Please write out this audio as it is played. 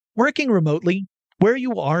Working remotely, where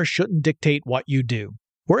you are shouldn't dictate what you do.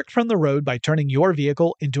 Work from the road by turning your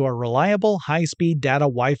vehicle into a reliable high-speed data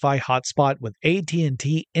Wi-Fi hotspot with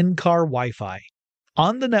AT&T in-car Wi-Fi.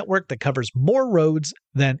 On the network that covers more roads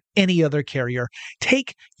than any other carrier,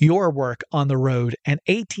 take your work on the road and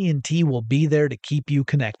AT&T will be there to keep you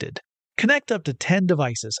connected. Connect up to 10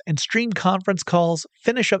 devices and stream conference calls,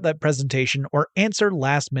 finish up that presentation, or answer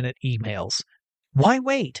last-minute emails. Why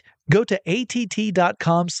wait? Go to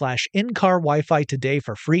att.com/in-car Wi-Fi today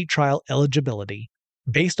for free trial eligibility.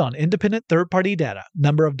 Based on independent third-party data,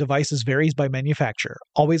 number of devices varies by manufacturer.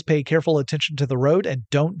 Always pay careful attention to the road and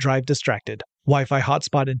don't drive distracted. Wi-Fi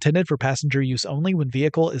hotspot intended for passenger use only when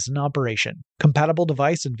vehicle is in operation. Compatible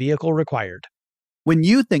device and vehicle required. When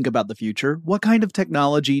you think about the future, what kind of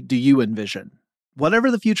technology do you envision?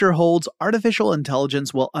 Whatever the future holds, artificial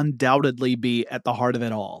intelligence will undoubtedly be at the heart of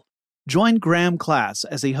it all. Join Graham Class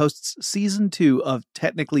as he hosts Season 2 of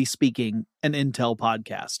Technically Speaking, an Intel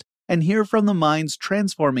podcast, and hear from the minds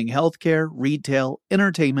transforming healthcare, retail,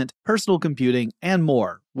 entertainment, personal computing, and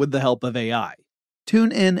more with the help of AI.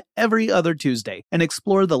 Tune in every other Tuesday and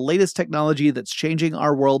explore the latest technology that's changing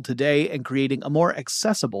our world today and creating a more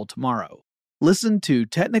accessible tomorrow. Listen to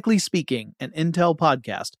Technically Speaking, an Intel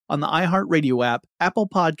podcast on the iHeartRadio app, Apple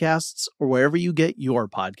Podcasts, or wherever you get your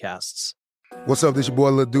podcasts. What's up, this your boy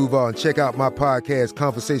Lil Duval, and check out my podcast,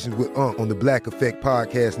 Conversations with Unc, on the Black Effect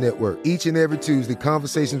Podcast Network. Each and every Tuesday,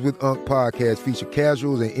 Conversations with Unc podcast feature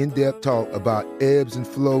casuals and in-depth talk about ebbs and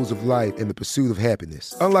flows of life and the pursuit of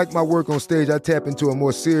happiness. Unlike my work on stage, I tap into a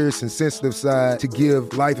more serious and sensitive side to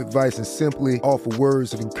give life advice and simply offer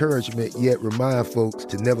words of encouragement, yet remind folks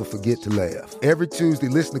to never forget to laugh. Every Tuesday,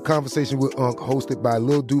 listen to Conversations with Unc, hosted by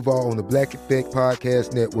Lil Duval on the Black Effect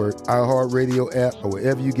Podcast Network, iHeartRadio app, or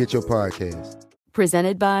wherever you get your podcasts.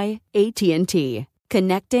 Presented by AT&T.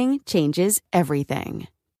 Connecting changes everything.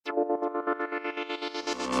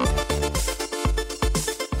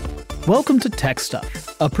 Welcome to Tech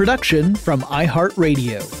Stuff, a production from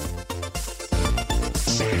iHeartRadio.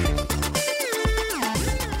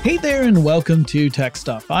 Hey there and welcome to Tech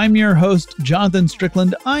Stuff. I'm your host, Jonathan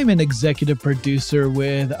Strickland. I'm an executive producer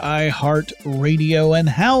with iHeartRadio, and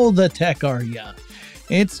how the tech are ya?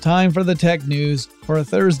 It's time for the tech news for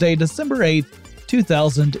Thursday, December 8th,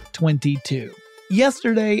 2022.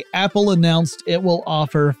 Yesterday, Apple announced it will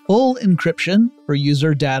offer full encryption for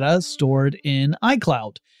user data stored in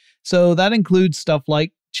iCloud. So that includes stuff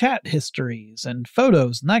like chat histories and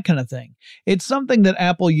photos and that kind of thing. It's something that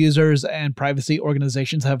Apple users and privacy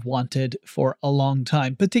organizations have wanted for a long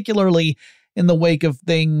time, particularly in the wake of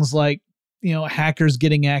things like, hackers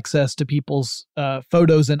getting access to people's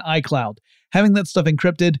photos in iCloud. Having that stuff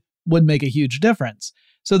encrypted would make a huge difference.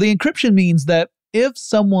 So the encryption means that if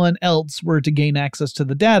someone else were to gain access to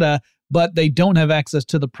the data, but they don't have access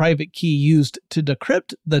to the private key used to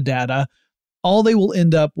decrypt the data, all they will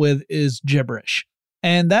end up with is gibberish.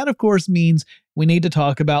 And that, of course, means we need to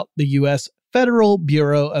talk about the U.S. Federal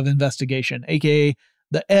Bureau of Investigation, aka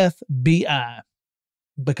the FBI.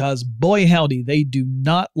 Because boy howdy, they do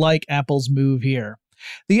not like Apple's move here.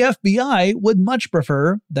 The FBI would much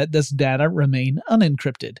prefer that this data remain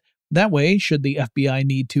unencrypted. That way, should the FBI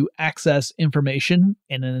need to access information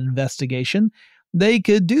in an investigation, they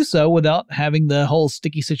could do so without having the whole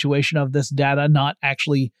sticky situation of this data not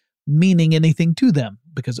actually meaning anything to them,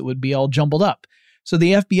 because it would be all jumbled up. So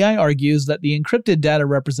the FBI argues that the encrypted data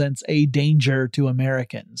represents a danger to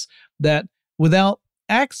Americans, that without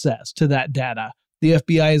access to that data, the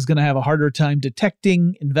FBI is going to have a harder time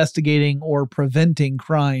detecting, investigating, or preventing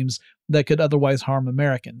crimes that could otherwise harm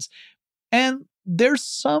Americans. And there's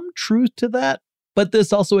some truth to that, but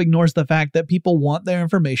this also ignores the fact that people want their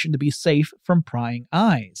information to be safe from prying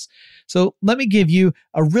eyes. So let me give you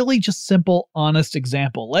a really just simple, honest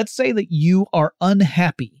example. Let's say that you are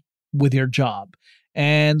unhappy with your job,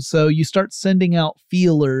 and so you start sending out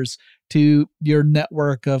feelers to your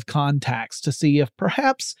network of contacts to see if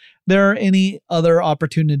perhaps there are any other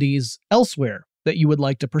opportunities elsewhere that you would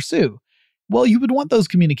like to pursue. Well, you would want those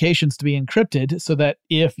communications to be encrypted so that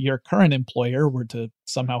if your current employer were to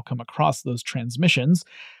somehow come across those transmissions,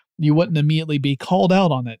 you wouldn't immediately be called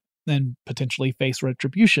out on it and potentially face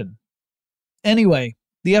retribution. Anyway,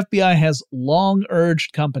 the FBI has long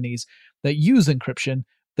urged companies that use encryption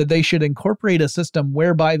that they should incorporate a system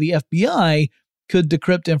whereby the FBI could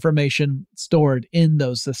decrypt information stored in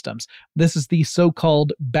those systems. This is the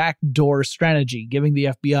so-called backdoor strategy, giving the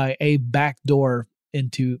FBI a backdoor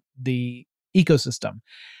into the ecosystem.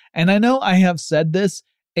 And I know I have said this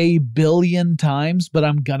a billion times, but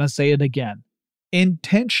I'm gonna say it again.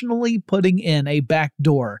 Intentionally putting in a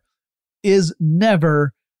backdoor is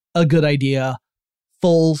never a good idea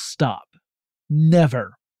Full stop.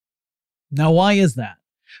 Never. Now, why is that?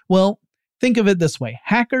 Well, think of it this way.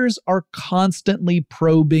 Hackers are constantly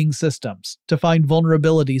probing systems to find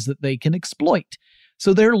vulnerabilities that they can exploit.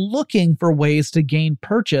 So they're looking for ways to gain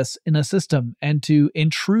purchase in a system and to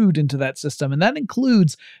intrude into that system. And that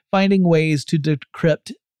includes finding ways to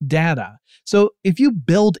decrypt data. So if you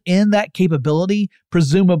build in that capability,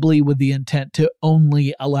 presumably with the intent to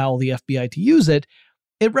only allow the FBI to use it,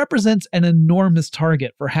 it represents an enormous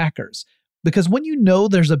target for hackers. Because when you know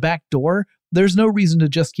there's a back door, there's no reason to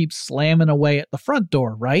just keep slamming away at the front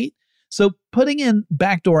door, right? So putting in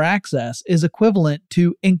backdoor access is equivalent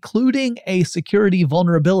to including a security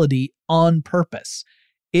vulnerability on purpose.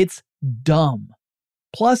 It's dumb.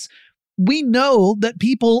 Plus, we know that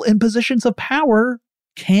people in positions of power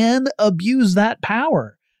can abuse that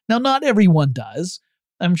power. Now, not everyone does.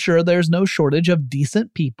 I'm sure there's no shortage of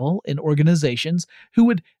decent people in organizations who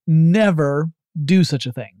would never do such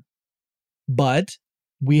a thing. But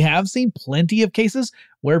we have seen plenty of cases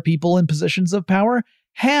where people in positions of power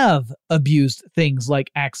have abused things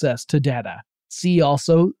like access to data. See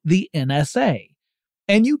also the NSA.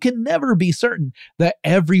 And you can never be certain that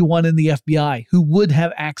everyone in the FBI who would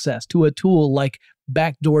have access to a tool like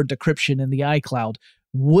backdoor decryption in the iCloud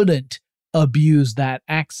wouldn't abuse that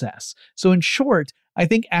access. So in short, I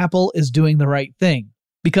think Apple is doing the right thing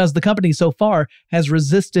because the company so far has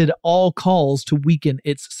resisted all calls to weaken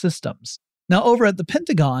its systems. Now, over at the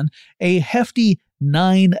Pentagon, a hefty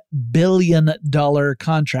 $9 billion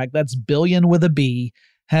contract, that's billion with a B,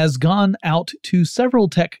 has gone out to several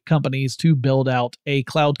tech companies to build out a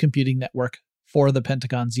cloud computing network for the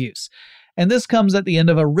Pentagon's use. And this comes at the end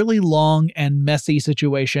of a really long and messy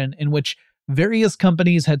situation in which various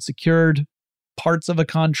companies had secured parts of a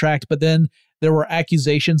contract, but then there were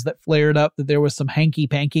accusations that flared up that there was some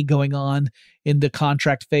hanky-panky going on in the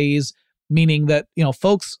contract phase, meaning that,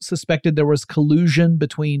 folks suspected there was collusion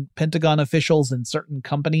between Pentagon officials and certain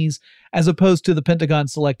companies, as opposed to the Pentagon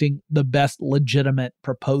selecting the best legitimate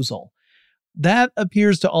proposal. That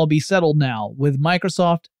appears to all be settled now, with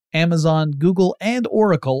Microsoft, Amazon, Google, and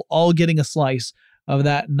Oracle all getting a slice of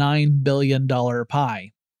that $9 billion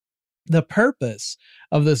pie. The purpose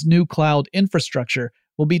of this new cloud infrastructure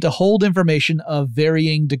will be to hold information of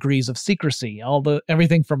varying degrees of secrecy,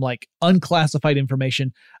 everything from unclassified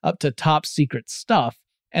information up to top secret stuff,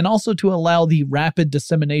 and also to allow the rapid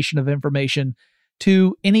dissemination of information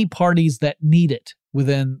to any parties that need it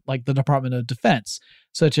within the Department of Defense,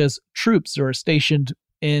 such as troops who are stationed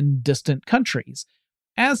in distant countries.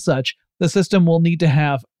 As such, the system will need to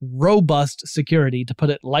have robust security, to put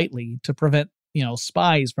it lightly, to prevent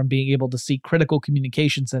spies from being able to see critical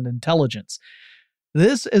communications and intelligence.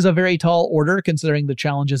 This is a very tall order considering the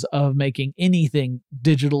challenges of making anything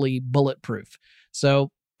digitally bulletproof.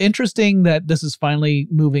 So interesting that this is finally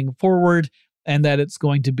moving forward and that it's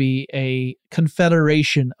going to be a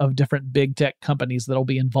confederation of different big tech companies that'll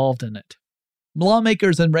be involved in it.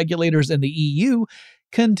 Lawmakers and regulators in the EU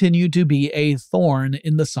continue to be a thorn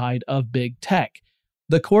in the side of big tech.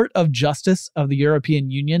 The Court of Justice of the European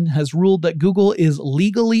Union has ruled that Google is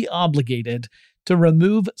legally obligated to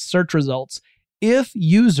remove search results if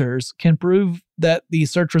users can prove that the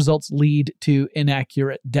search results lead to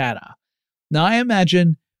inaccurate data. Now, I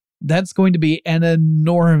imagine that's going to be an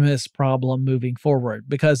enormous problem moving forward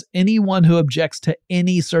because anyone who objects to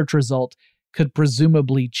any search result could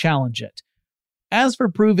presumably challenge it. As for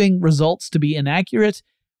proving results to be inaccurate,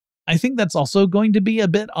 I think that's also going to be a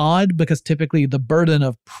bit odd because typically the burden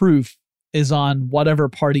of proof is on whatever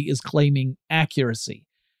party is claiming accuracy.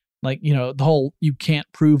 The whole you can't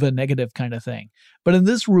prove a negative kind of thing. But in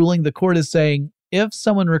this ruling, the court is saying if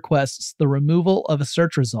someone requests the removal of a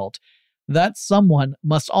search result, that someone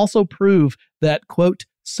must also prove that, quote,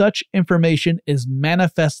 such information is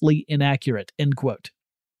manifestly inaccurate, end quote.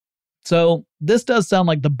 So this does sound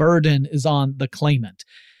like the burden is on the claimant.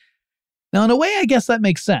 Now, in a way, I guess that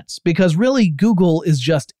makes sense because really Google is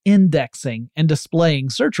just indexing and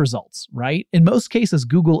displaying search results, right? In most cases,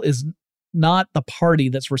 Google is not the party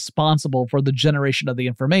that's responsible for the generation of the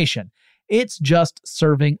information. It's just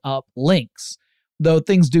serving up links. Though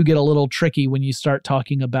things do get a little tricky when you start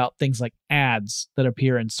talking about things like ads that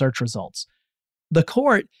appear in search results. The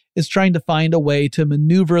court is trying to find a way to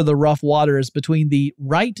maneuver the rough waters between the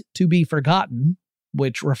right to be forgotten,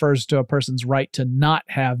 which refers to a person's right to not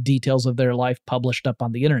have details of their life published up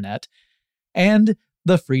on the internet, and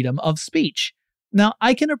the freedom of speech. Now,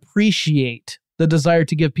 I can appreciate the desire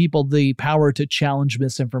to give people the power to challenge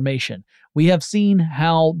misinformation. We have seen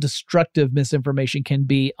how destructive misinformation can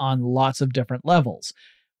be on lots of different levels.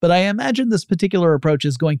 But I imagine this particular approach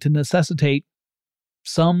is going to necessitate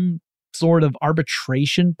some sort of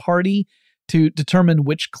arbitration party to determine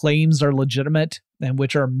which claims are legitimate and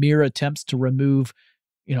which are mere attempts to remove,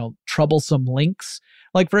 troublesome links.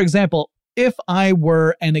 Like, for example, if I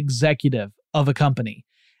were an executive of a company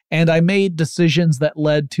and I made decisions that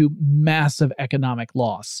led to massive economic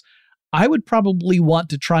loss, I would probably want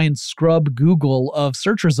to try and scrub Google of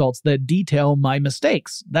search results that detail my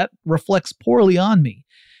mistakes. That reflects poorly on me.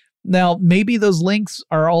 Now, maybe those links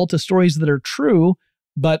are all to stories that are true,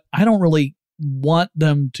 but I don't really want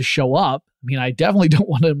them to show up. I mean, I definitely don't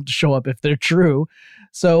want them to show up if they're true.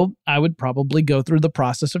 So I would probably go through the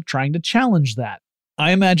process of trying to challenge that.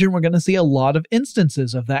 I imagine we're going to see a lot of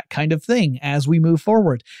instances of that kind of thing as we move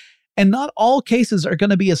forward. And not all cases are going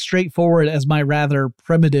to be as straightforward as my rather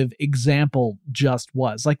primitive example just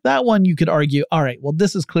was. Like that one, you could argue, all right, well,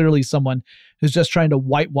 this is clearly someone who's just trying to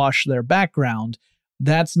whitewash their background.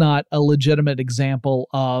 That's not a legitimate example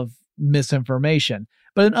of misinformation.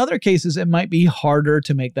 But in other cases, it might be harder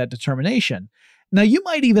to make that determination. Now, you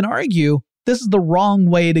might even argue this is the wrong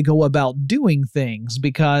way to go about doing things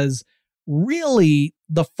because really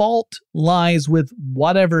the fault lies with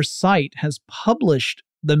whatever site has published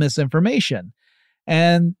the misinformation,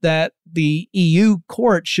 and that the EU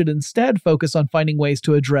court should instead focus on finding ways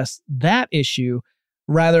to address that issue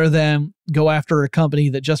rather than go after a company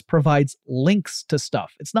that just provides links to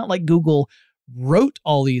stuff. It's not like Google wrote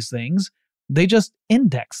all these things. They just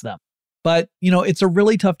index them. But, it's a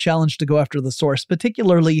really tough challenge to go after the source,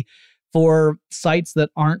 particularly for sites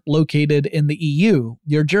that aren't located in the EU.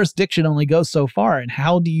 Your jurisdiction only goes so far. And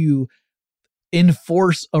how do you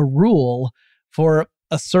enforce a rule for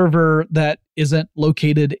a server that isn't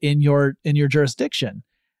located in your jurisdiction?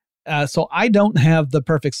 So I don't have the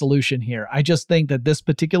perfect solution here. I just think that this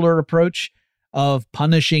particular approach of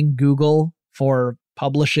punishing Google for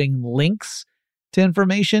publishing links to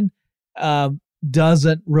information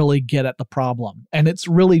doesn't really get at the problem. And it's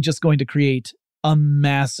really just going to create a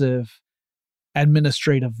massive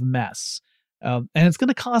administrative mess. And it's going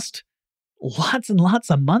to cost lots and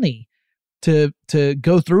lots of money to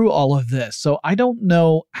go through all of this. So I don't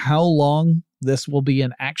know how long this will be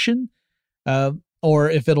in action, or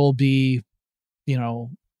if it'll be,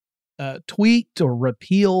 tweaked or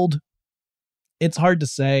repealed. It's hard to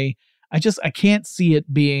say. I can't see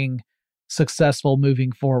it being successful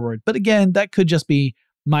moving forward. But again, that could just be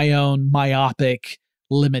my own myopic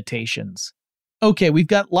limitations. Okay, we've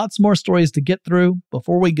got lots more stories to get through.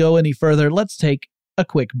 Before we go any further, let's take a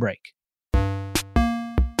quick break.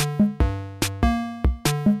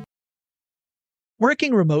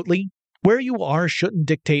 Working remotely, where you are shouldn't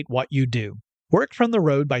dictate what you do. Work from the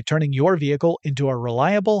road by turning your vehicle into a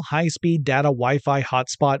reliable high-speed data Wi-Fi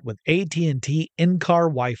hotspot with AT&T in-car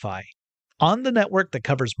Wi-Fi. On the network that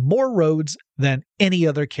covers more roads than any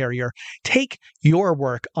other carrier, take your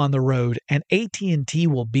work on the road and AT&T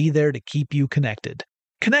will be there to keep you connected.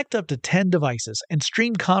 Connect up to 10 devices and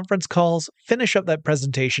stream conference calls, finish up that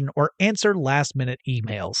presentation, or answer last-minute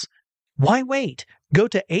emails. Why wait? Go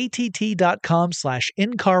to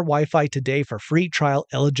att.com/in-car Wi-Fi today for free trial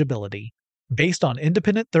eligibility. Based on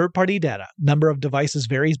independent third-party data, number of devices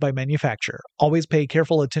varies by manufacturer. Always pay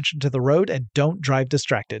careful attention to the road and don't drive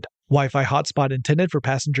distracted. Wi-Fi hotspot intended for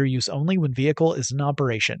passenger use only when vehicle is in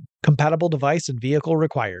operation. Compatible device and vehicle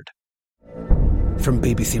required. From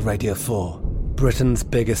BBC Radio 4, Britain's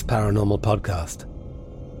biggest paranormal podcast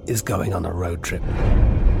is going on a road trip.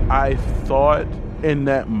 I thought in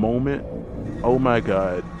that moment, oh my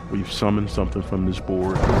God, we've summoned something from this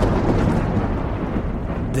board.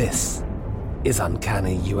 This is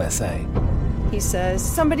Uncanny USA. He says,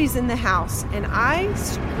 somebody's in the house, and I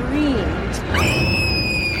screamed.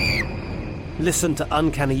 Listen to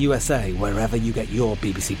Uncanny USA wherever you get your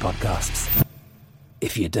BBC podcasts,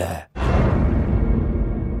 if you dare.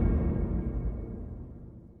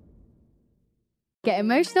 Get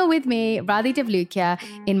emotional with me, Radhi Devlukia,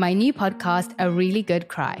 in my new podcast, A Really Good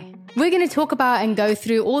Cry. We're going to talk about and go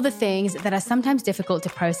through all the things that are sometimes difficult to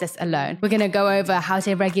process alone. We're going to go over how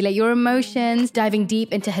to regulate your emotions, diving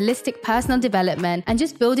deep into holistic personal development, and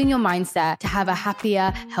just building your mindset to have a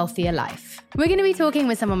happier, healthier life. We're going to be talking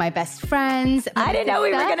with some of my best friends. I didn't know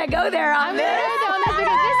we were going to go there on this.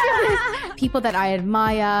 People that I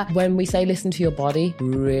admire. When we say listen to your body,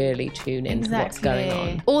 really tune into what's going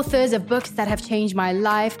on. Authors of books that have changed my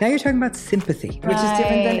life. Now you're talking about sympathy, which is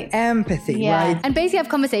different than empathy, right? And basically have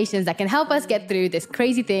conversations emotions that can help us get through this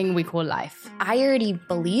crazy thing we call life. I already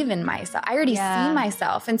believe in myself. I already see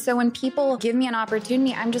myself. And so when people give me an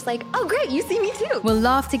opportunity, I'm just like, oh, great, you see me too. We'll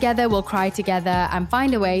laugh together, we'll cry together, and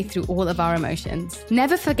find a way through all of our emotions.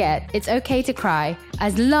 Never forget, it's okay to cry,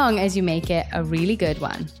 as long as you make it a really good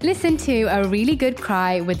one. Listen to A Really Good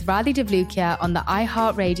Cry with Radhi Devlukia on the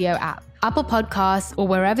iHeartRadio app, Apple Podcasts, or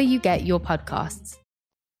wherever you get your podcasts.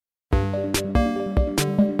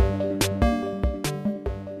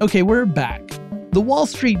 Okay, we're back. The Wall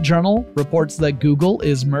Street Journal reports that Google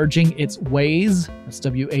is merging its Waze, that's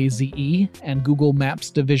W-A-Z-E, and Google Maps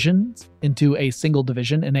divisions into a single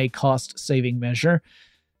division in a cost-saving measure.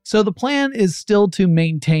 So the plan is still to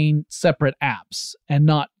maintain separate apps and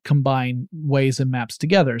not combine Waze and Maps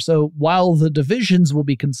together. So while the divisions will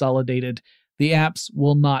be consolidated, the apps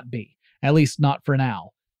will not be, at least not for now.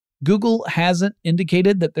 Google hasn't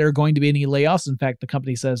indicated that there are going to be any layoffs. In fact, the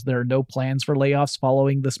company says there are no plans for layoffs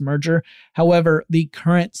following this merger. However, the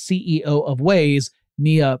current CEO of Waze,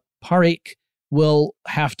 Neha Parikh, will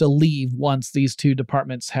have to leave once these two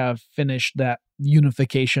departments have finished that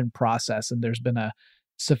unification process and there's been a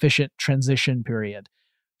sufficient transition period.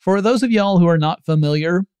 For those of y'all who are not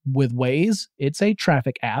familiar with Waze, it's a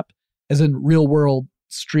traffic app, as in real-world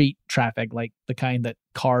street traffic, like the kind that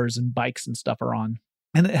cars and bikes and stuff are on.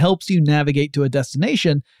 And it helps you navigate to a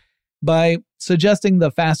destination by suggesting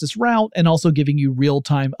the fastest route and also giving you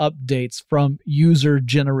real-time updates from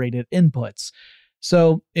user-generated inputs.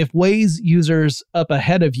 So if Waze users up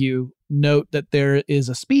ahead of you note that there is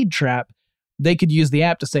a speed trap, they could use the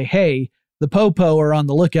app to say, hey, the Popo are on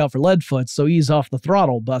the lookout for Leadfoot, so ease off the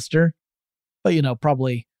throttle, Buster. But,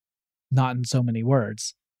 probably not in so many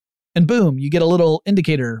words. And boom, you get a little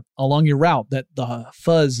indicator along your route that the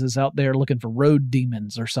fuzz is out there looking for road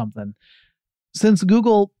demons or something. Since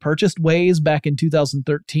Google purchased Waze back in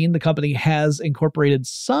 2013, the company has incorporated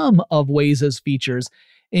some of Waze's features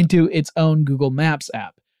into its own Google Maps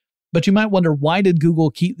app. But you might wonder, why did Google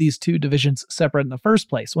keep these two divisions separate in the first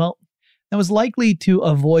place? Well, that was likely to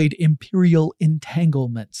avoid imperial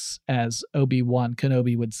entanglements, as Obi-Wan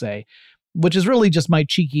Kenobi would say, which is really just my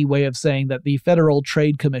cheeky way of saying that the Federal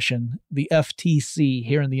Trade Commission, the FTC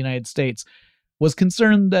here in the United States, was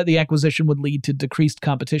concerned that the acquisition would lead to decreased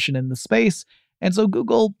competition in the space, and so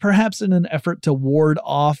Google, perhaps in an effort to ward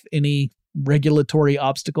off any regulatory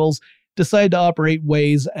obstacles, decided to operate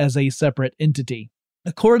Waze as a separate entity.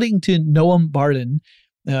 According to Noam Barden,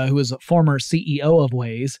 who is a former CEO of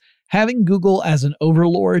Waze, having Google as an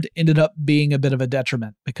overlord ended up being a bit of a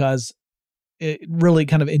detriment because it really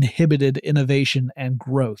kind of inhibited innovation and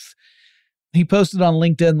growth. He posted on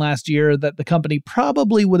LinkedIn last year that the company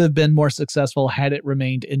probably would have been more successful had it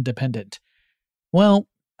remained independent. Well,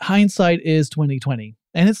 hindsight is 2020,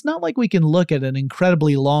 and it's not like we can look at an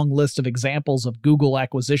incredibly long list of examples of Google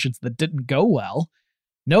acquisitions that didn't go well.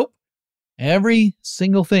 Nope. Every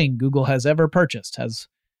single thing Google has ever purchased has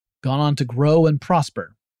gone on to grow and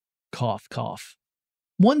prosper. Cough, cough.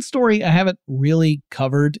 One story I haven't really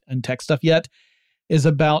covered in tech stuff yet is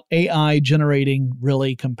about AI generating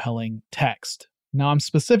really compelling text. Now, I'm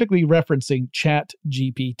specifically referencing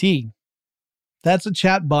ChatGPT. That's a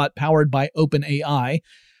chatbot powered by OpenAI.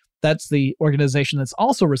 That's the organization that's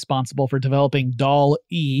also responsible for developing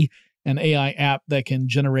DALL-E, an AI app that can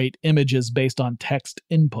generate images based on text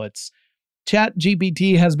inputs.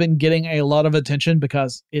 ChatGPT has been getting a lot of attention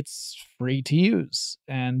because it's free to use,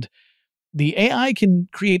 and the AI can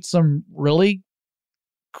create some really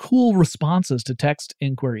cool responses to text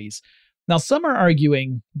inquiries. Now, some are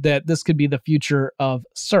arguing that this could be the future of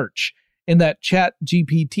search, in that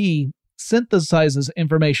ChatGPT synthesizes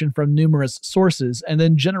information from numerous sources and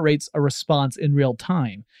then generates a response in real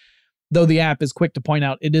time. Though the app is quick to point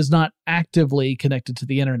out it is not actively connected to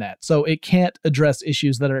the internet, so it can't address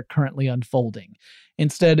issues that are currently unfolding.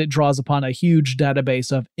 Instead, it draws upon a huge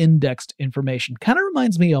database of indexed information. Kind of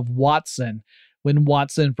reminds me of Watson, when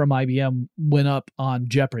Watson from IBM went up on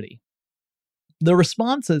Jeopardy. The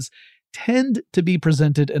responses tend to be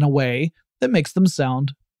presented in a way that makes them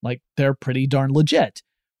sound like they're pretty darn legit.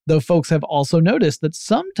 Though folks have also noticed that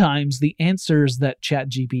sometimes the answers that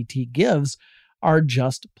ChatGPT gives are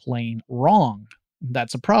just plain wrong.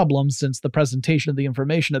 That's a problem since the presentation of the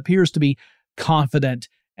information appears to be confident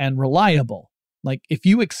and reliable. Like, if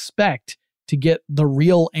you expect to get the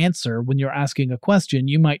real answer when you're asking a question,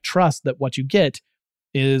 you might trust that what you get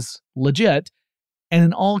is legit. And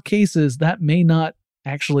in all cases, that may not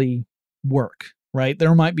actually work, right?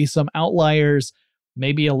 There might be some outliers,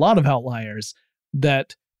 maybe a lot of outliers,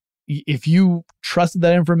 that if you trusted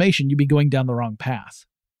that information, you'd be going down the wrong path.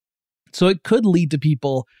 So it could lead to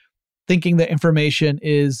people thinking that information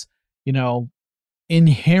is,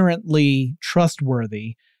 inherently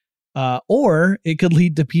trustworthy, or it could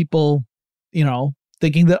lead to people,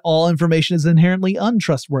 thinking that all information is inherently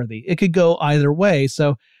untrustworthy. It could go either way.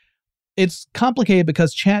 So it's complicated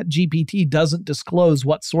because ChatGPT doesn't disclose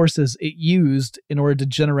what sources it used in order to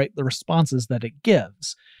generate the responses that it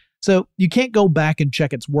gives. So you can't go back and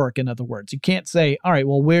check its work, in other words. You can't say, all right,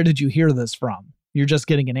 well, where did you hear this from? You're just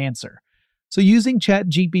getting an answer. So using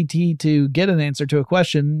ChatGPT to get an answer to a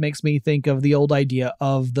question makes me think of the old idea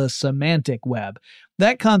of the semantic web.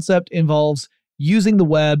 That concept involves using the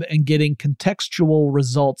web and getting contextual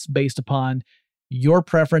results based upon your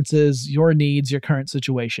preferences, your needs, your current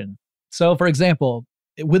situation. So, for example,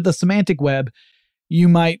 with the semantic web, you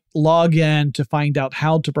might log in to find out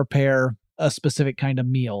how to prepare a specific kind of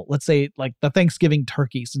meal. Let's say like the Thanksgiving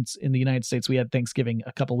turkey, since in the United States we had Thanksgiving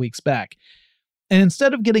a couple weeks back. And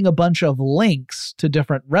instead of getting a bunch of links to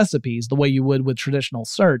different recipes the way you would with traditional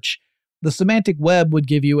search, the semantic web would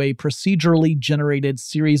give you a procedurally generated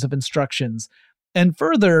series of instructions. And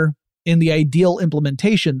further, in the ideal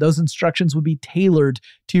implementation, those instructions would be tailored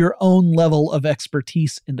to your own level of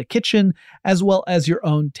expertise in the kitchen, as well as your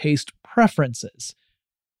own taste preferences.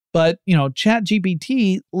 But,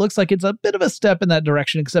 ChatGPT looks like it's a bit of a step in that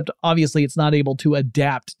direction, except obviously it's not able to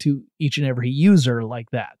adapt to each and every user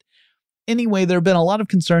like that. Anyway, there have been a lot of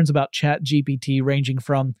concerns about ChatGPT, ranging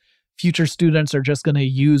from future students are just going to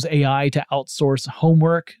use AI to outsource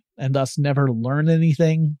homework and thus never learn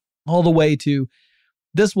anything, all the way to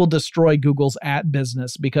this will destroy Google's ad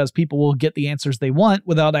business because people will get the answers they want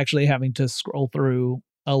without actually having to scroll through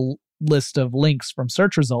a list of links from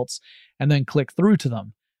search results and then click through to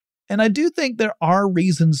them. And I do think there are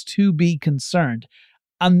reasons to be concerned.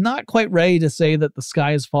 I'm not quite ready to say that the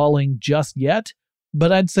sky is falling just yet,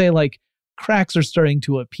 but I'd say cracks are starting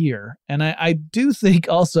to appear. And I do think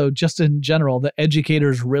also, just in general, that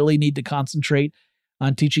educators really need to concentrate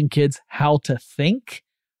on teaching kids how to think,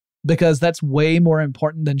 because that's way more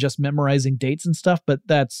important than just memorizing dates and stuff, but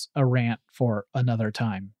that's a rant for another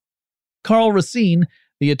time. Karl Racine,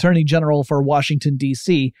 the Attorney General for Washington,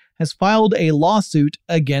 D.C., has filed a lawsuit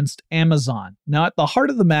against Amazon. Now, at the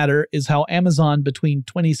heart of the matter is how Amazon between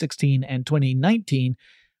 2016 and 2019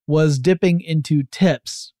 was dipping into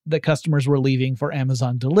tips that customers were leaving for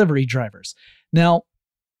Amazon delivery drivers. Now,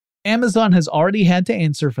 Amazon has already had to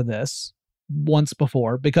answer for this once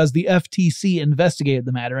before because the FTC investigated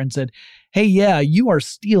the matter and said, hey, yeah, you are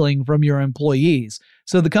stealing from your employees.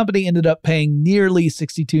 So the company ended up paying nearly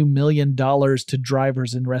 $62 million to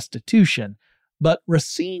drivers in restitution. But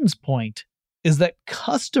Racine's point is that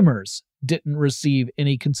customers didn't receive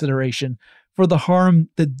any consideration for the harm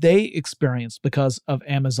that they experienced because of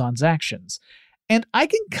Amazon's actions. And I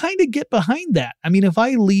can kind of get behind that. I mean, if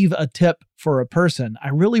I leave a tip for a person, I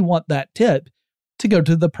really want that tip to go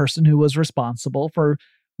to the person who was responsible for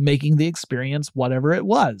making the experience whatever it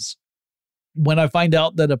was. When I find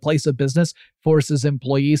out that a place of business forces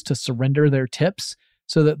employees to surrender their tips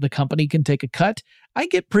so that the company can take a cut, I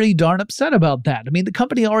get pretty darn upset about that. I mean, the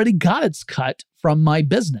company already got its cut from my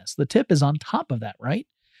business. The tip is on top of that, right?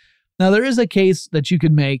 Now, there is a case that you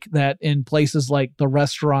could make that in places like the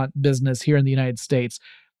restaurant business here in the United States,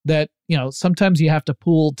 that, sometimes you have to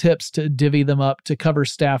pool tips to divvy them up to cover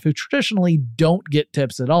staff who traditionally don't get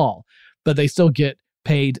tips at all, but they still get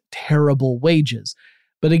paid terrible wages.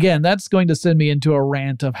 But again, that's going to send me into a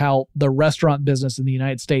rant of how the restaurant business in the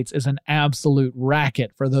United States is an absolute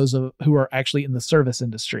racket for those who are actually in the service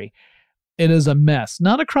industry. It is a mess.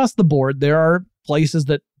 Not across the board. There are places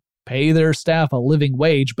that pay their staff a living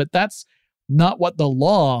wage, but that's not what the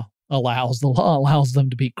law allows. The law allows them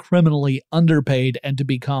to be criminally underpaid and to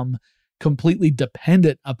become completely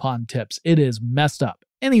dependent upon tips. It is messed up.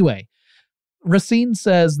 Anyway, Racine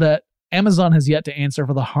says that Amazon has yet to answer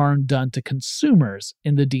for the harm done to consumers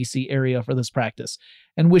in the DC area for this practice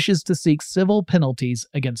and wishes to seek civil penalties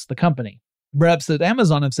against the company. Reps at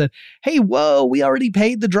Amazon have said, hey, whoa, we already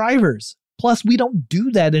paid the drivers. Plus, we don't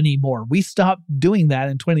do that anymore. We stopped doing that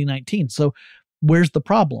in 2019. So where's the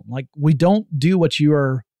problem? We don't do what you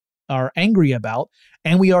are angry about,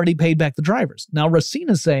 and we already paid back the drivers. Now, Racine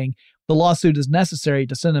is saying the lawsuit is necessary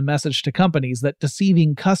to send a message to companies that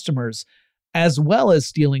deceiving customers, as well as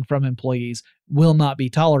stealing from employees, will not be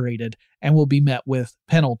tolerated and will be met with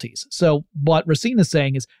penalties. So what Racine is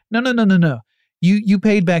saying is, no. You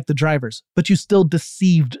paid back the drivers, but you still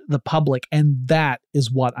deceived the public, and that is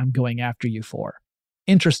what I'm going after you for.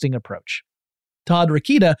 Interesting approach. Todd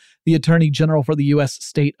Rokita, the Attorney General for the U.S.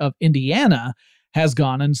 state of Indiana, has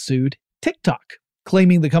gone and sued TikTok,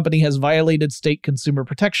 claiming the company has violated state consumer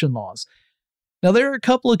protection laws. Now, there are a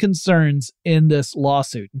couple of concerns in this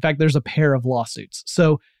lawsuit. In fact, there's a pair of lawsuits.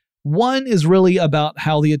 So One is really about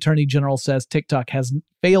how the Attorney General says TikTok has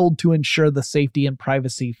failed to ensure the safety and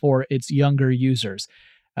privacy for its younger users,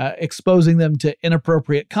 exposing them to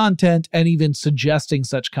inappropriate content and even suggesting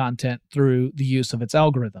such content through the use of its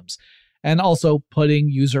algorithms, and also putting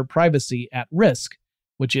user privacy at risk,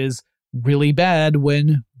 which is really bad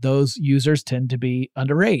when those users tend to be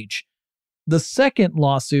underage. The second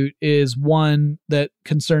lawsuit is one that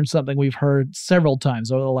concerns something we've heard several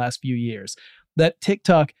times over the last few years, that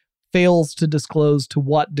TikTok fails to disclose to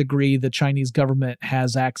what degree the Chinese government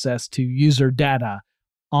has access to user data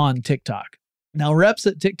on TikTok. Now, reps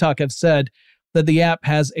at TikTok have said that the app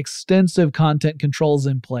has extensive content controls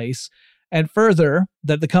in place, and further,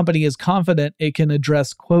 that the company is confident it can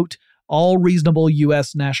address, quote, all reasonable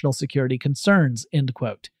U.S. national security concerns, end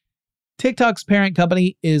quote. TikTok's parent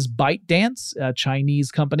company is ByteDance, a Chinese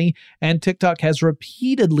company, and TikTok has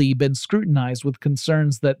repeatedly been scrutinized with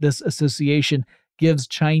concerns that this association gives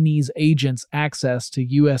Chinese agents access to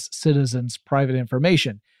U.S. citizens' private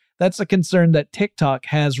information. That's a concern that TikTok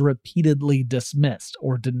has repeatedly dismissed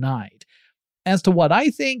or denied. As to what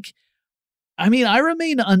I think, I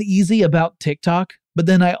remain uneasy about TikTok, but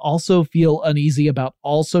then I also feel uneasy about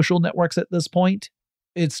all social networks at this point.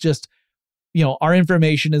 It's just, our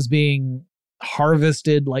information is being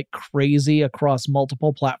harvested like crazy across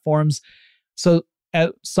multiple platforms. So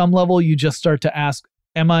at some level, you just start to ask,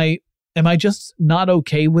 am I just not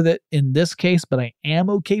okay with it in this case, but I am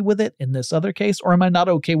okay with it in this other case? Or am I not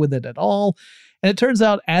okay with it at all? And it turns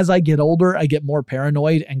out as I get older, I get more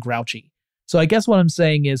paranoid and grouchy. So I guess what I'm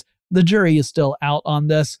saying is the jury is still out on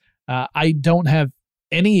this. I don't have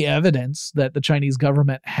any evidence that the Chinese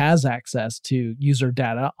government has access to user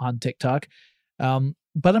data on TikTok.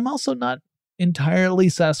 But I'm also not entirely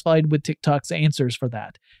satisfied with TikTok's answers for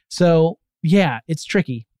that. So yeah, it's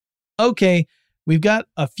tricky. Okay. We've got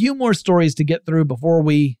a few more stories to get through before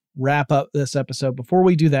we wrap up this episode. Before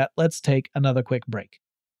we do that, let's take another quick break.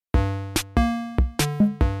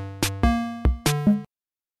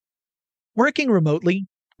 Working remotely,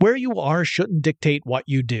 where you are shouldn't dictate what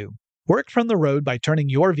you do. Work from the road by turning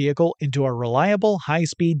your vehicle into a reliable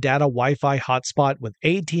high-speed data Wi-Fi hotspot with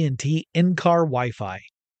AT&T in-car Wi-Fi.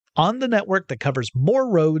 On the network that covers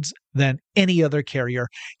more roads than any other carrier,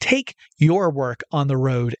 take your work on the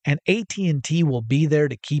road and AT&T will be there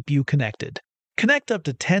to keep you connected. Connect up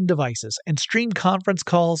to 10 devices and stream conference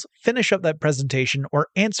calls, finish up that presentation, or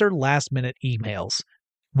answer last-minute emails.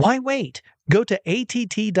 Why wait? Go to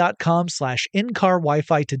att.com/in-car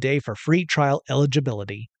Wi-Fi today for free trial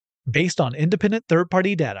eligibility. Based on independent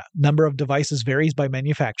third-party data, number of devices varies by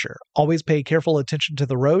manufacturer. Always pay careful attention to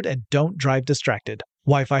the road and don't drive distracted.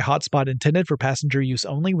 Wi-Fi hotspot intended for passenger use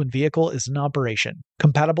only when vehicle is in operation.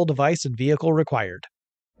 Compatible device and vehicle required.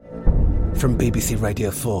 From BBC Radio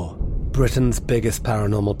 4, Britain's biggest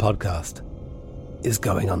paranormal podcast is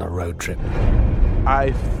going on a road trip.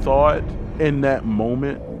 I thought in that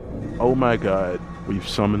moment, oh my God, we've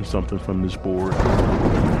summoned something from this board.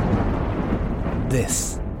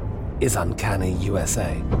 This is Uncanny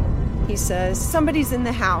USA. He says, somebody's in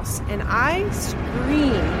the house, and I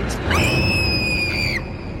screamed.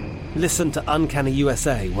 Listen to Uncanny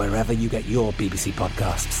USA wherever you get your BBC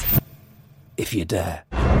podcasts, if you dare.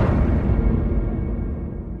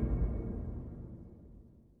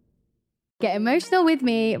 Get emotional with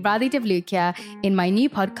me, Radhi Devlukia, in my new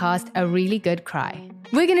podcast, A Really Good Cry.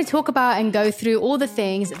 We're going to talk about and go through all the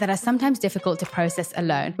things that are sometimes difficult to process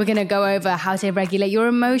alone. We're going to go over how to regulate your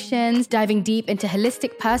emotions, diving deep into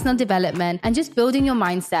holistic personal development, and just building your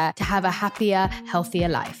mindset to have a happier, healthier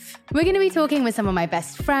life. We're going to be talking with some of my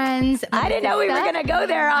best friends. I didn't know we were going to go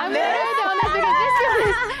there on this.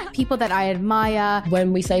 People that I admire.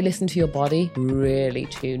 When we say listen to your body, really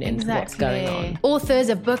tune into what's going on. Authors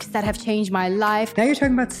of books that have changed my life. Now you're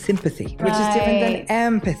talking about sympathy, which is different than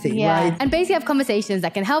empathy, right? And basically have conversations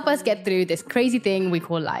that can help us get through this crazy thing we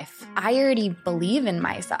call life. I already believe in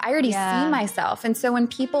myself. I already see myself. And so when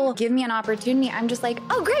people give me an opportunity, I'm just like,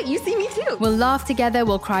 oh, great, you see me too. We'll laugh together,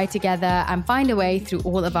 we'll cry together, and find a way through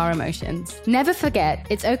all of our emotions. Never forget,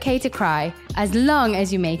 it's okay to cry, as long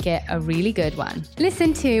as you make it a really good one.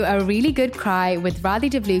 Listen to A Really Good Cry with Radhi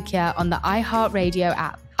Devlukia on the iHeartRadio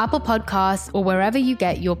app, Apple Podcasts, or wherever you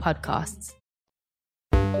get your podcasts.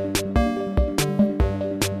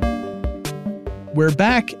 We're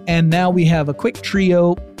back, and now we have a quick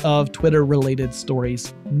trio of Twitter-related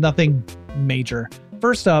stories. Nothing major.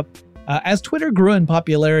 First up, as Twitter grew in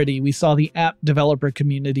popularity, we saw the app developer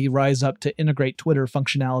community rise up to integrate Twitter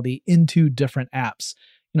functionality into different apps.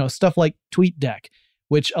 Stuff like TweetDeck,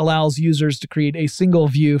 which allows users to create a single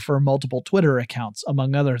view for multiple Twitter accounts,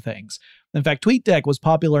 among other things. In fact, TweetDeck was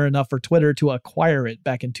popular enough for Twitter to acquire it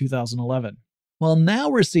back in 2011. Well, now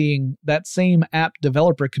we're seeing that same app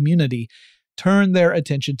developer community turn their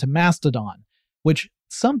attention to Mastodon, which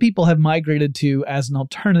some people have migrated to as an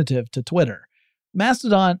alternative to Twitter.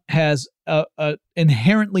 Mastodon has an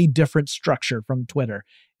inherently different structure from Twitter.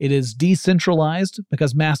 It is decentralized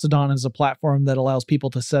because Mastodon is a platform that allows people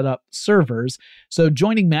to set up servers. So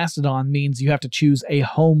joining Mastodon means you have to choose a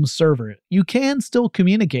home server. You can still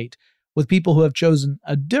communicate with people who have chosen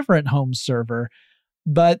a different home server,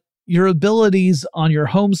 but your abilities on your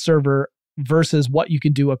home server versus what you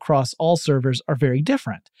can do across all servers are very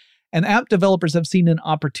different. And app developers have seen an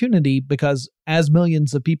opportunity because as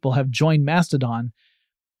millions of people have joined Mastodon,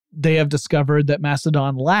 they have discovered that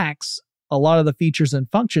Mastodon lacks a lot of the features and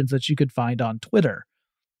functions that you could find on Twitter.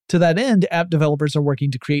 To that end, app developers are working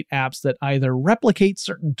to create apps that either replicate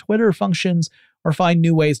certain Twitter functions or find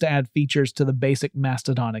new ways to add features to the basic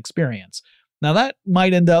Mastodon experience. Now, that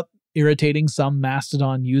might end up irritating some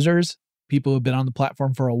Mastodon users, people who've been on the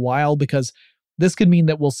platform for a while, because this could mean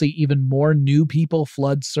that we'll see even more new people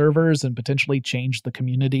flood servers and potentially change the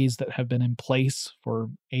communities that have been in place for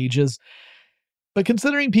ages. But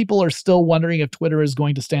considering people are still wondering if Twitter is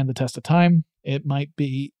going to stand the test of time, it might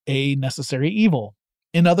be a necessary evil.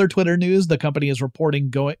 In other Twitter news, the company is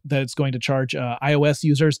reporting that it's going to charge iOS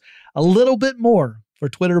users a little bit more for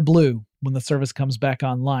Twitter Blue when the service comes back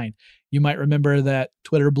online. You might remember that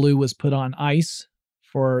Twitter Blue was put on ice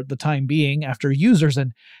for the time being after users,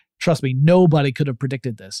 and trust me, nobody could have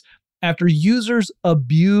predicted this, after users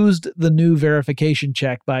abused the new verification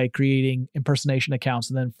check by creating impersonation accounts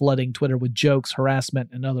and then flooding Twitter with jokes, harassment,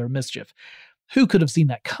 and other mischief. Who could have seen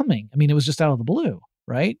that coming? I mean, it was just out of the blue,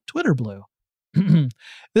 right? Twitter Blue.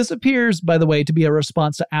 This appears, by the way, to be a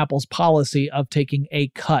response to Apple's policy of taking a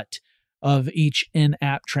cut of each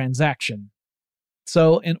in-app transaction.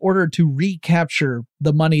 So in order to recapture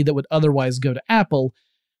the money that would otherwise go to Apple,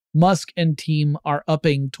 Musk and team are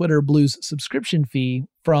upping Twitter Blue's subscription fee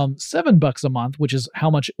from $7 a month, which is how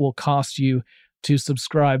much it will cost you to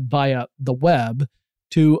subscribe via the web,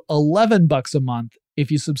 to $11 a month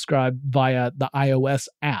if you subscribe via the iOS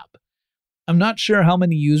app. I'm not sure how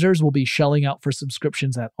many users will be shelling out for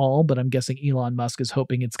subscriptions at all, but I'm guessing Elon Musk is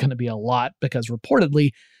hoping it's going to be a lot because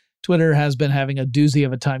reportedly Twitter has been having a doozy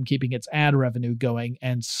of a time keeping its ad revenue going,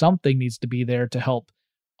 and something needs to be there to help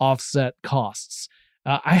offset costs.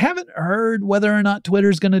 I haven't heard whether or not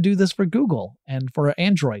Twitter's going to do this for Google and for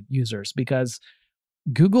Android users, because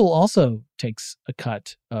Google also takes a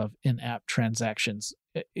cut of in-app transactions.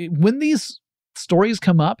 When these stories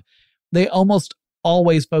come up, they almost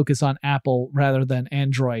always focus on Apple rather than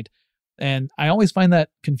Android. And I always find that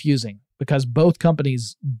confusing because both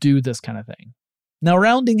companies do this kind of thing. Now,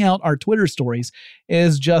 rounding out our Twitter stories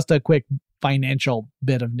is just a quick financial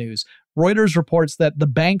bit of news. Reuters reports that the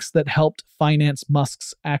banks that helped finance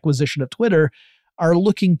Musk's acquisition of Twitter are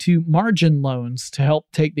looking to margin loans to help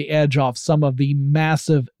take the edge off some of the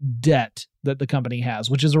massive debt that the company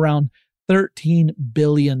has, which is around $13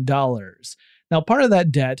 billion. Now, part of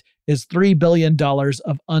that debt is $3 billion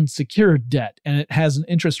of unsecured debt, and it has an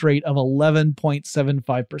interest rate of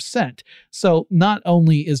 11.75%. So not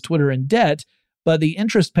only is Twitter in debt, but the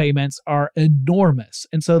interest payments are enormous.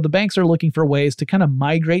 And so the banks are looking for ways to kind of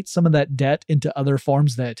migrate some of that debt into other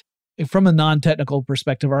forms that, from a non-technical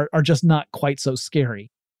perspective, are just not quite so scary.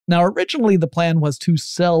 Now, originally, the plan was to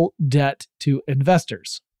sell debt to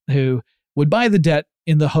investors who would buy the debt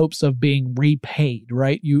in the hopes of being repaid,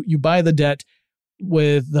 right? You buy the debt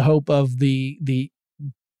with the hope of the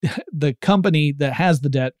company that has the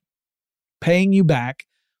debt paying you back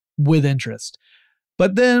with interest.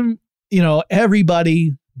 But then,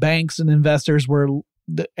 everybody, banks and investors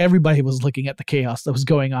everybody was looking at the chaos that was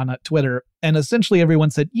going on at Twitter. And essentially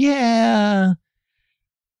everyone said, yeah,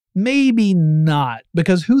 maybe not,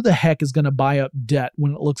 because who the heck is going to buy up debt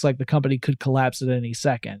when it looks like the company could collapse at any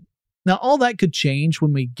second? Now, all that could change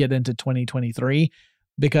when we get into 2023,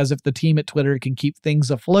 because if the team at Twitter can keep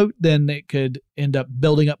things afloat, then it could end up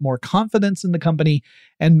building up more confidence in the company.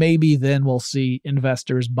 And maybe then we'll see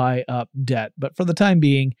investors buy up debt. But for the time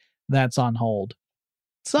being, that's on hold.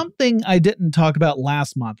 Something I didn't talk about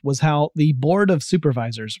last month was how the Board of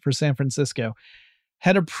Supervisors for San Francisco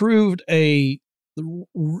had approved a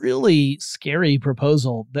really scary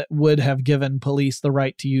proposal that would have given police the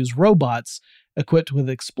right to use robots equipped with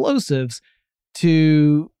explosives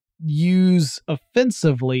to use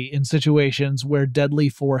offensively in situations where deadly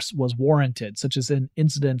force was warranted, such as in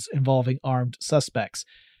incidents involving armed suspects.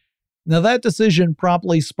 Now, that decision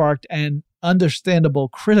promptly sparked an understandable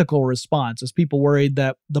critical response as people worried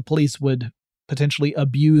that the police would potentially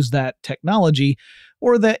abuse that technology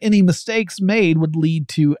or that any mistakes made would lead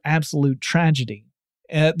to absolute tragedy.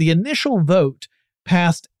 The initial vote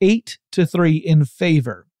passed 8-3 in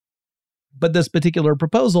favor, but this particular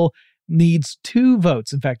proposal needs 2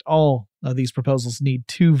 votes. In fact, all of these proposals need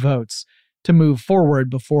 2 votes to move forward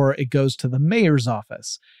before it goes to the mayor's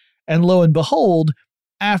office. And lo and behold,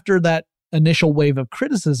 after that initial wave of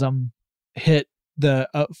criticism hit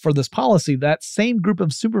for this policy, that same group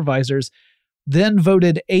of supervisors then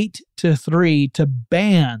voted 8-3 to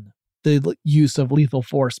ban the use of lethal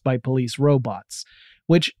force by police robots,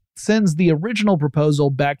 which sends the original proposal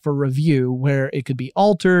back for review where it could be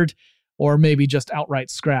altered or maybe just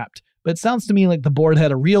outright scrapped. But it sounds to me like the board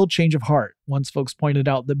had a real change of heart once folks pointed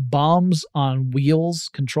out that bombs on wheels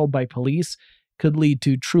controlled by police could lead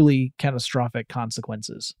to truly catastrophic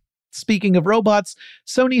consequences. Speaking of robots,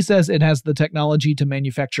 Sony says it has the technology to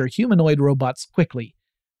manufacture humanoid robots quickly.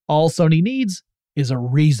 All Sony needs is a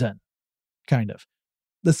reason, kind of.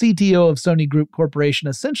 The CTO of Sony Group Corporation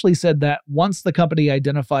essentially said that once the company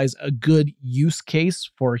identifies a good use case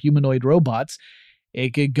for humanoid robots,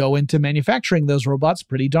 it could go into manufacturing those robots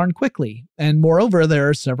pretty darn quickly. And moreover, there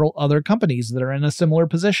are several other companies that are in a similar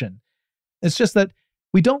position. It's just that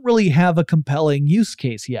we don't really have a compelling use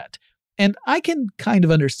case yet. And I can kind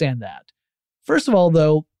of understand that. First of all,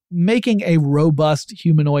 though, making a robust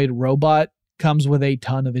humanoid robot comes with a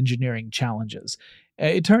ton of engineering challenges.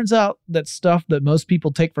 It turns out that stuff that most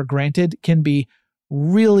people take for granted can be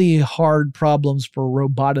really hard problems for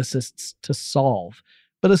roboticists to solve.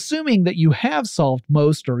 But assuming that you have solved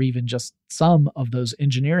most or even just some of those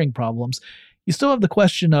engineering problems, you still have the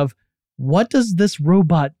question of, what does this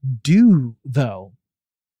robot do, though?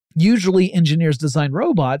 Usually, engineers design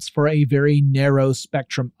robots for a very narrow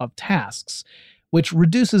spectrum of tasks, which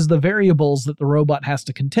reduces the variables that the robot has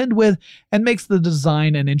to contend with and makes the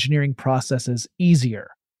design and engineering processes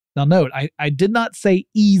easier. Now note, I did not say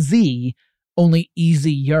easy, only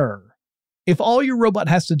easier. If all your robot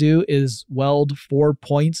has to do is weld 4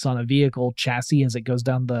 points on a vehicle chassis as it goes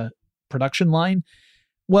down the production line,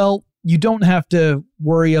 well, you don't have to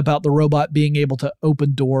worry about the robot being able to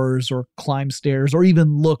open doors or climb stairs or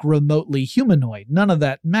even look remotely humanoid. None of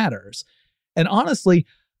that matters. And honestly,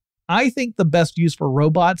 I think the best use for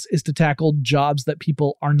robots is to tackle jobs that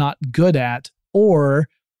people are not good at or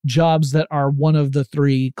jobs that are one of the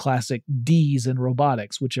 3 classic Ds in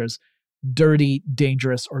robotics, which is dirty,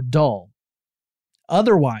 dangerous, or dull.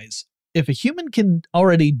 Otherwise, if a human can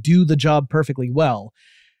already do the job perfectly well,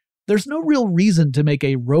 there's no real reason to make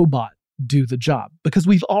a robot do the job because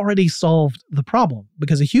we've already solved the problem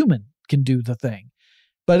because a human can do the thing.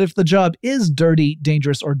 But if the job is dirty,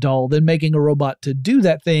 dangerous, or dull, then making a robot to do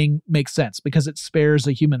that thing makes sense because it spares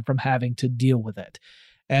a human from having to deal with it.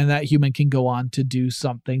 And that human can go on to do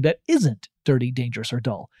something that isn't dirty, dangerous, or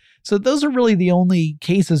dull. So those are really the only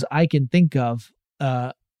cases I can think of,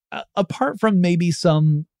 apart from maybe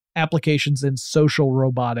some applications in social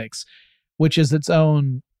robotics, which is its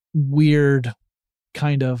own weird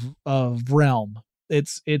kind of realm.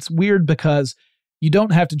 It's weird because you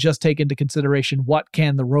don't have to just take into consideration what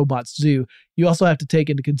can the robots do. You also have to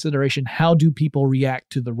take into consideration how do people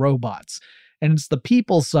react to the robots. And it's the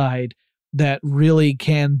people side that really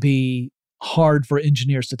can be hard for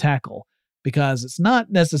engineers to tackle because it's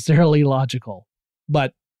not necessarily logical.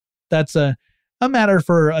 But that's a matter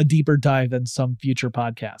for a deeper dive in some future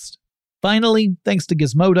podcast. Finally, thanks to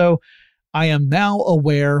Gizmodo, I am now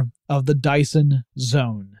aware of the Dyson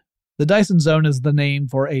Zone. The Dyson Zone is the name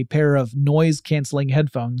for a pair of noise-canceling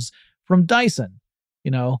headphones from Dyson,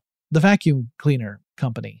 the vacuum cleaner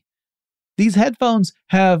company. These headphones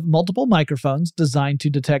have multiple microphones designed to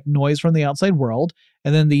detect noise from the outside world,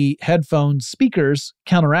 and then the headphone speakers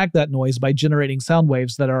counteract that noise by generating sound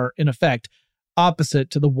waves that are, in effect, opposite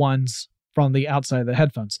to the ones from the outside of the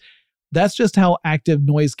headphones. That's just how active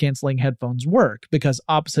noise-canceling headphones work, because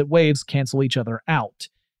opposite waves cancel each other out.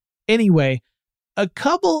 Anyway, a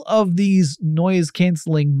couple of these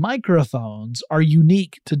noise-canceling microphones are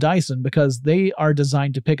unique to Dyson because they are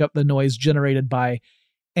designed to pick up the noise generated by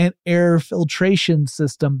an air filtration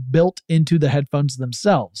system built into the headphones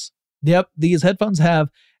themselves. Yep, these headphones have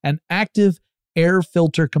an active air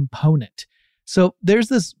filter component. So there's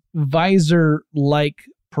this visor-like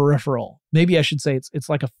peripheral. Maybe I should say it's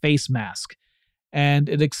like a face mask. And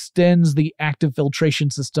it extends the active filtration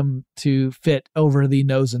system to fit over the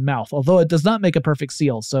nose and mouth, although it does not make a perfect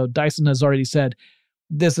seal. So Dyson has already said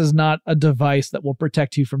this is not a device that will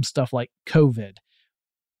protect you from stuff like COVID.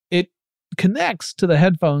 It connects to the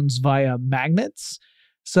headphones via magnets,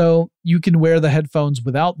 So you can wear the headphones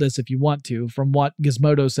without this if you want to. From what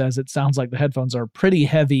Gizmodo says, it sounds like the headphones are pretty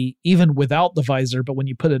heavy even without the visor, but when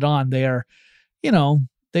you put it on, they are,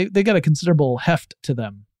 they got a considerable heft to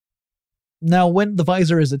them. Now, when the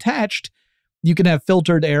visor is attached, you can have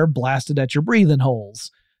filtered air blasted at your breathing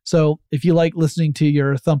holes. So if you like listening to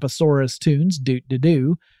your Thumpasaurus tunes,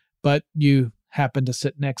 doot-de-doo, but you happen to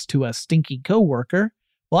sit next to a stinky coworker,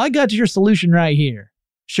 well, I got your solution right here.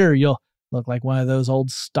 Sure, you'll look like one of those old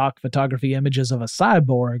stock photography images of a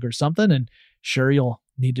cyborg or something, and sure, you'll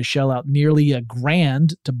need to shell out nearly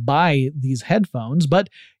 $1,000 to buy these headphones, but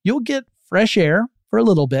you'll get fresh air for a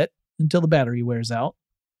little bit until the battery wears out.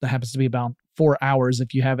 That happens to be about 4 hours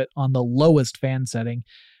if you have it on the lowest fan setting,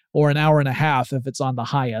 or an hour and a half if it's on the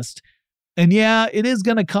highest. And yeah, it is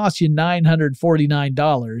going to cost you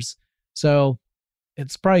 $949, so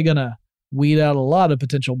it's probably going to weed out a lot of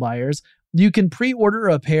potential buyers. You can pre-order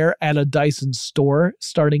a pair at a Dyson store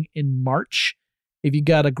starting in March. If you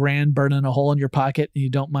got $1,000 burning a hole in your pocket and you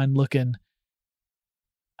don't mind looking,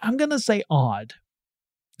 I'm going to say odd,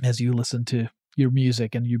 as you listen to your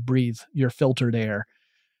music and you breathe your filtered air.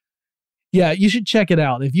 Yeah, you should check it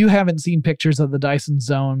out. If you haven't seen pictures of the Dyson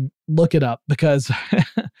Zone, look it up, because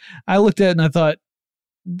I looked at it and I thought,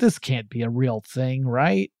 this can't be a real thing,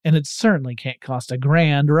 right? And it certainly can't cost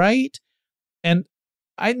 $1,000, right? And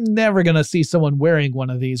I'm never going to see someone wearing one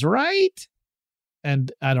of these, right?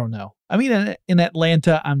 And I don't know. I mean, in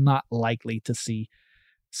Atlanta, I'm not likely to see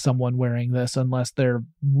someone wearing this unless they're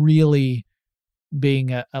really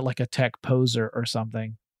being like a tech poser or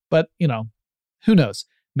something. But, who knows?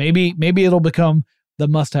 Maybe it'll become the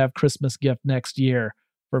must-have Christmas gift next year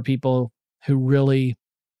for people who really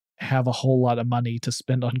have a whole lot of money to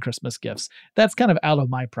spend on Christmas gifts. That's kind of out of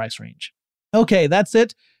my price range. Okay, that's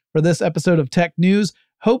it for this episode of Tech News.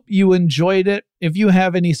 Hope you enjoyed it. If you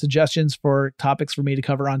have any suggestions for topics for me to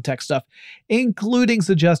cover on tech stuff, including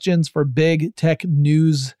suggestions for big tech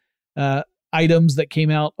news items that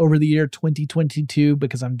came out over the year 2022,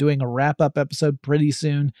 because I'm doing a wrap-up episode pretty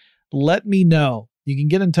soon, let me know. You can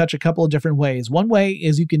get in touch a couple of different ways. One way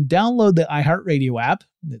is you can download the iHeartRadio app.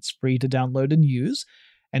 It's free to download and use,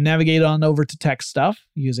 and navigate on over to Tech Stuff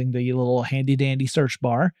using the little handy-dandy search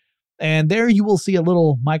bar. And there you will see a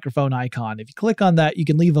little microphone icon. If you click on that, you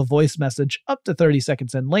can leave a voice message up to 30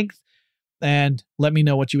 seconds in length and let me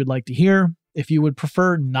know what you would like to hear. If you would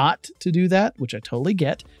prefer not to do that, which I totally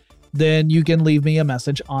get, then you can leave me a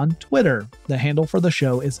message on Twitter. The handle for the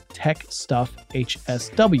show is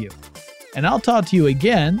TechStuffHSW. And I'll talk to you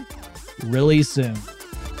again really soon.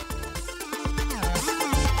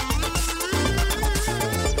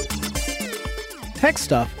 Tech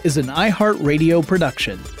Stuff is an iHeartRadio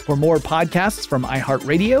production. For more podcasts from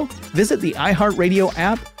iHeartRadio, visit the iHeartRadio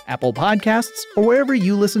app, Apple Podcasts, or wherever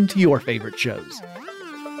you listen to your favorite shows.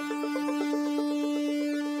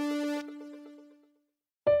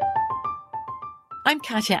 I'm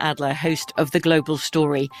Katya Adler, host of The Global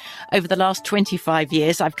Story. Over the last 25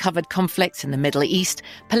 years, I've covered conflicts in the Middle East,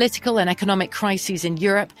 political and economic crises in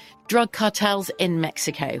Europe, drug cartels in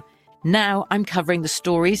Mexico. Now I'm covering the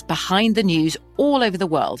stories behind the news all over the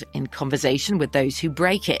world in conversation with those who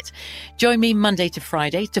break it. Join me Monday to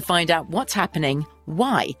Friday to find out what's happening,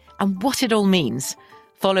 why, and what it all means.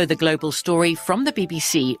 Follow The Global Story from the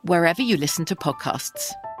BBC wherever you listen to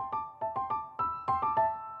podcasts.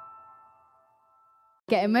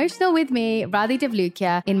 Get emotional with me, Radhi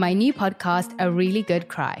Devlukia, in my new podcast, A Really Good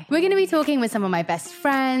Cry. We're going to be talking with some of my best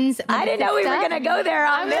friends. I didn't know we were going to go there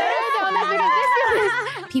on this.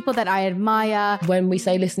 People that I admire. When we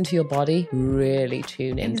say listen to your body, really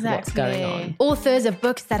tune into what's going on. Authors of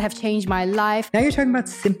books that have changed my life. Now you're talking about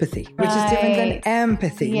sympathy, which is different than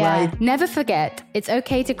empathy, right? Never forget, it's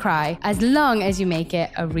okay to cry as long as you make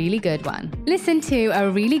it a really good one. Listen to A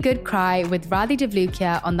Really Good Cry with Radhi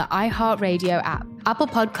Devlukia on the iHeartRadio app, Apple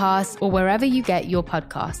Podcasts, or wherever you get your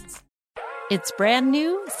podcasts. It's brand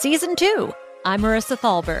new, Season 2. I'm Marissa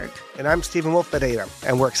Thalberg. And I'm Stephen Wolf-Bedeta.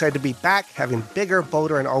 And we're excited to be back having bigger,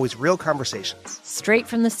 bolder, and always real conversations. Straight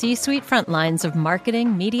from the C-suite front lines of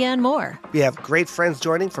marketing, media, and more. We have great friends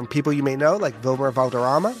joining, from people you may know, like Wilmer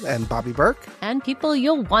Valderrama and Bobby Burke. And people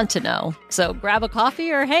you'll want to know. So grab a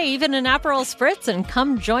coffee or, hey, even an Aperol Spritz and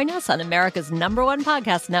come join us on America's #1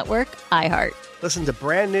 podcast network, iHeart. Listen to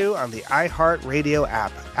Brand New on the iHeartRadio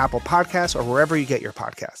app, Apple Podcasts, or wherever you get your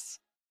podcasts.